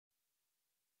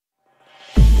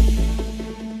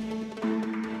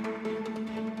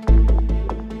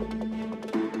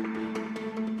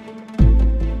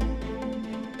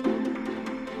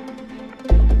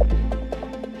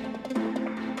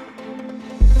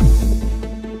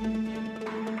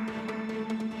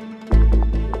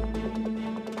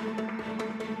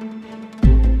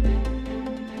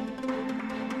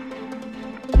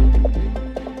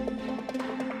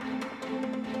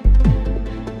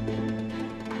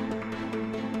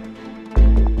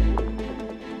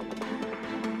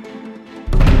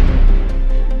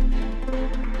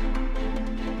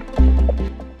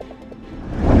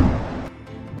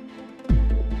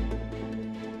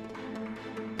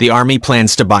The Army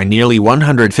plans to buy nearly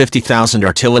 150,000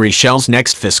 artillery shells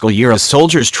next fiscal year as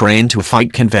soldiers train to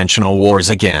fight conventional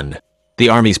wars again. The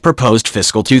Army's proposed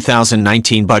fiscal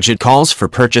 2019 budget calls for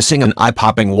purchasing an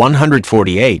eye-popping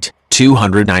 148,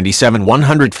 297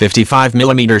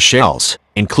 155mm shells,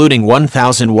 including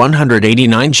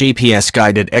 1,189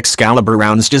 GPS-guided Excalibur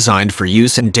rounds designed for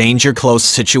use in danger-close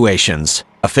situations,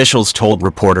 officials told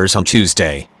reporters on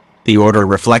Tuesday. The order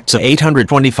reflects a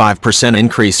 825%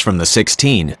 increase from the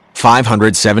 16,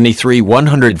 573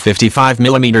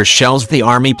 155mm shells the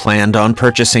Army planned on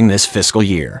purchasing this fiscal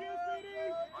year.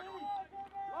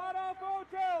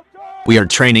 "We are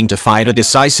training to fight a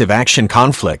decisive action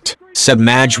conflict," said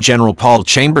Major General Paul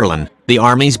Chamberlain, the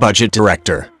Army's budget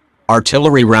director.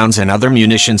 "Artillery rounds and other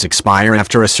munitions expire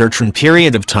after a certain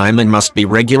period of time and must be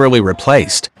regularly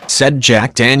replaced," said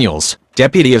Jack Daniels,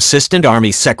 Deputy Assistant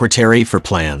Army Secretary for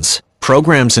Plans,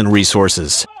 Programs and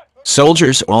Resources.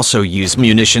 "Soldiers also use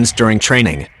munitions during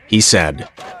training," he said.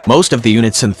 "Most of the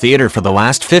units in theater for the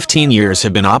last 15 years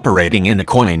have been operating in a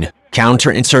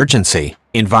counterinsurgency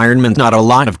environment, not a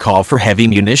lot of call for heavy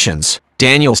munitions,"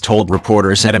 Daniels told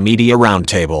reporters at a media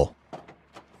roundtable.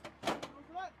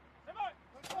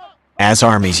 As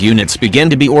Army's units begin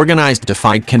to be organized to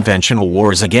fight conventional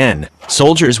wars again,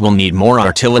 soldiers will need more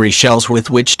artillery shells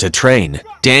with which to train,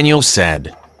 Daniels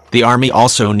said. The Army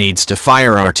also needs to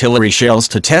fire artillery shells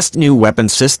to test new weapon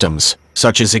systems,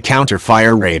 such as a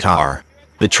counter-fire radar.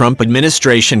 The Trump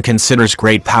administration considers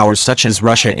great powers such as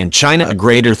Russia and China a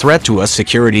greater threat to us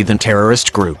security than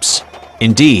terrorist groups.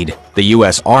 Indeed, the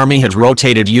U.S. Army has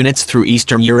rotated units through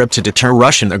Eastern Europe to deter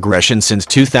Russian aggression since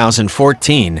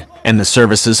 2014, and the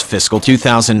service's fiscal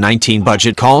 2019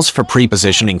 budget calls for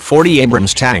pre-positioning 40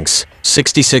 Abrams tanks,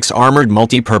 66 armored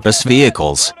multi-purpose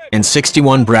vehicles, and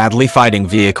 61 Bradley fighting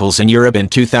vehicles in Europe in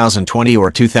 2020 or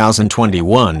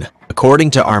 2021, according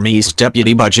to Army's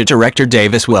Deputy Budget Director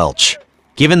Davis Welch.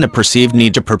 Given the perceived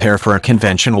need to prepare for a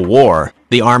conventional war,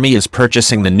 the Army is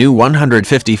purchasing the new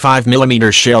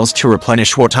 155mm shells to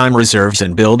replenish wartime reserves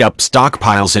and build up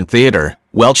stockpiles in theater,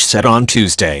 Welch said on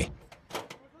Tuesday.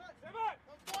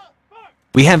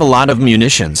 "We have a lot of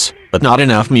munitions, but not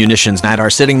enough munitions that are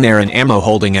sitting there in ammo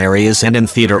holding areas and in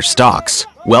theater stocks,"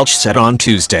 Welch said on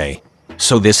Tuesday.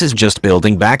 "So this is just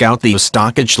building back out these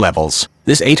stockage levels.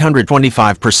 This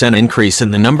 825% increase in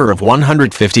the number of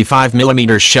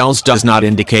 155mm shells does not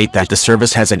indicate that the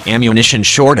service has an ammunition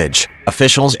shortage,"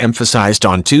 officials emphasized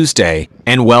on Tuesday,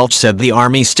 and Welch said the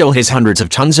Army still has hundreds of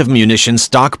tons of munitions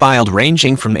stockpiled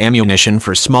ranging from ammunition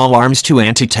for small arms to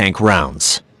anti-tank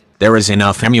rounds. "There is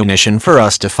enough ammunition for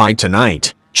us to fight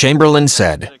tonight," Chamberlain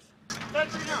said.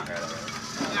 Let's go.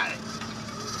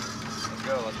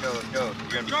 You're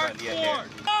gonna be fighting the end here.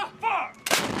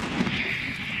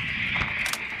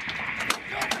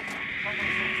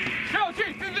 Go,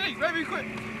 Chief, 50, ready, quick.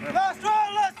 Last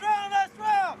round. Let's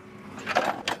go.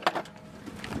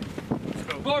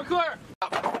 Floor clear.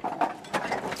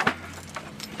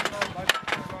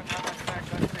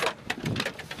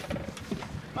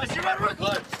 I see red, red,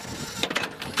 clear.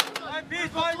 My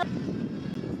piece, my red.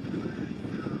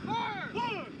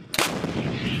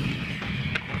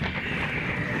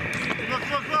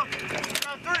 Look.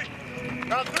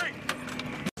 Round three.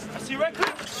 I see red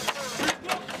clip.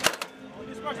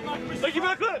 Take you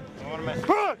back clip. Run.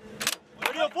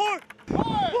 Ready up, forward.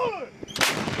 Forward.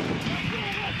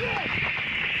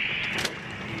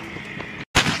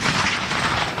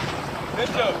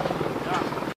 Good job.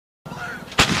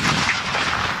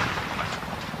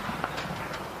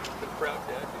 Proud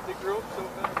dad. You think you're up so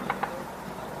fast?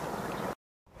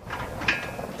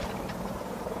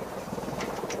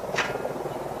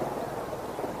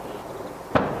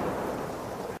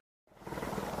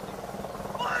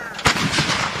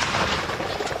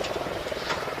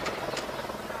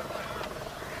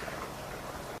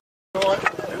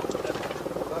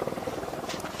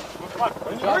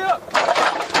 Hurry up!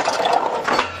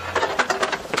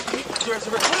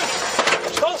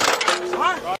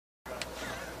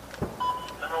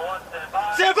 Number one, stand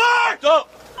by. Stand by! Go!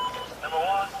 Number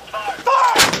one, fire!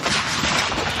 Fire!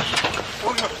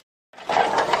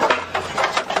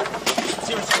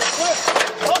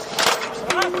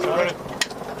 Ready.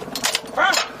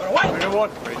 Ready, number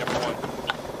one. Ready, number one.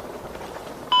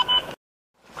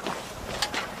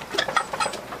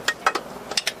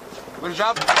 Good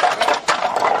job.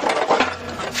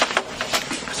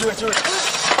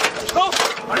 Go!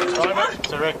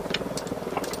 Ready.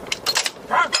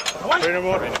 Ready, number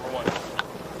one. Ready, number one.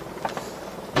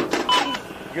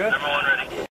 Good? Number one ready.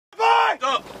 Fire!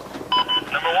 Go!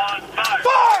 Number one, fire!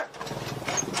 Fire!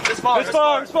 It's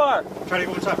fire! Try to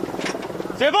go one time.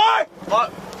 Stand by! Fire!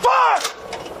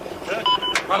 Good.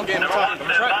 I'm game. Number 1, stand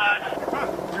by.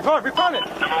 Reprime it.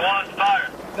 Number 1, fire.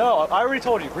 No, I already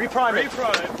told you. Reprime it.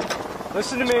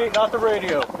 Listen to me, not the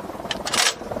radio.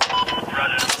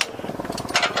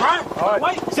 Roger. All right.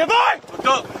 Wait. Stand by. Look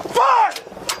up. Fire.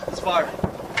 It's fire.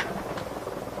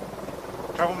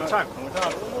 Try one more time.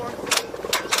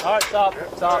 All right, stop.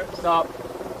 Stop.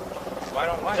 Right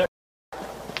on line.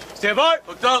 Stand by.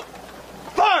 Hooked up.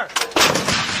 Fire.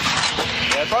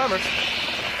 Yeah, primers.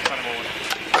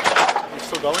 You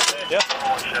still going? Yeah.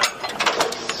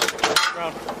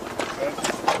 Round.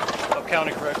 I'm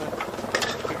counting correctly.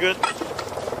 You good?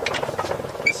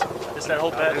 Is that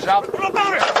whole pad? Good job. What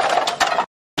about it?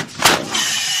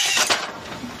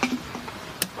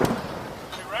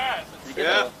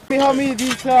 Yeah. Let me help me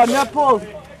these net poles.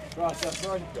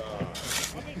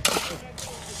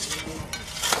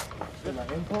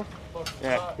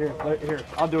 Yeah, here.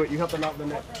 I'll do it. You help them out with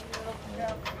the net.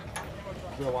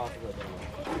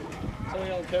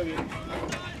 Somebody on the tailgate.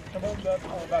 Come on,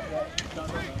 back up.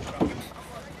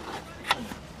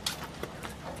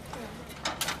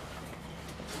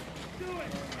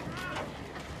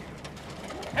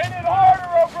 Hit it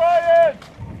harder, O'Brien!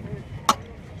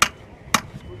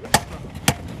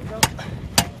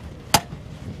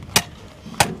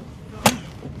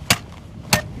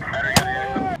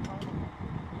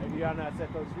 Maybe you gotta not set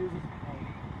those fuses.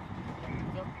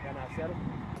 Gotta not set them.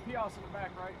 P-Oss in the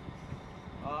back, right?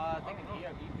 I think an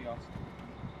EPOS.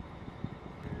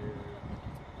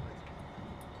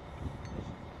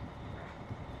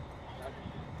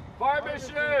 Fire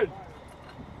mission!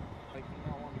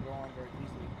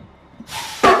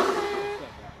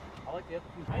 I like the other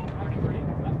two.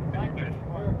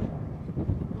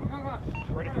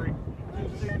 Ready, three.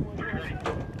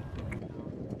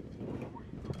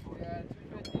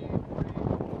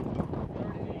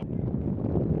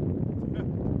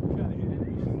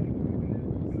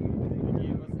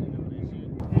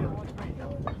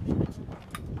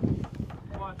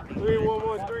 Three, 1,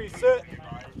 1, 3, set.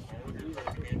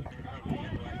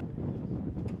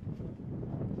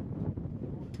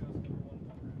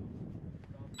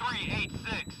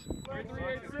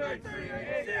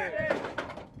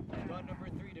 Number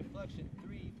 3 deflection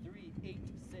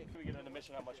 3386. We get into the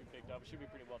mission how much we picked up. It should be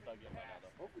pretty well dug in by now,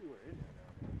 though. Hopefully we're in there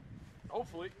now.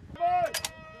 Hopefully. Fire!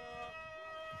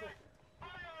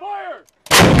 Fire!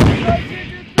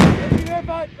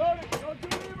 Don't do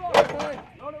it,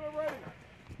 Load it, we're ready.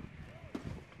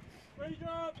 Ready,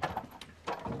 drop.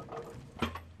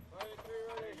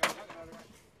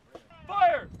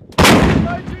 Fire!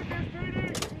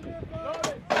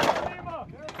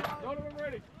 Load it, we're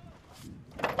ready.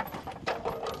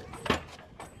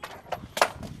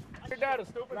 Your data,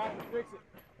 stupid. Fix it.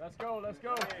 Let's go. No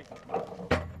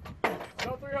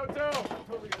 3 hotel.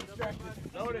 Totally distracted.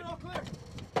 Load it.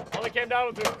 Only came down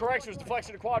with the corrections,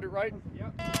 deflection to quadrant, right?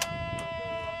 Yep.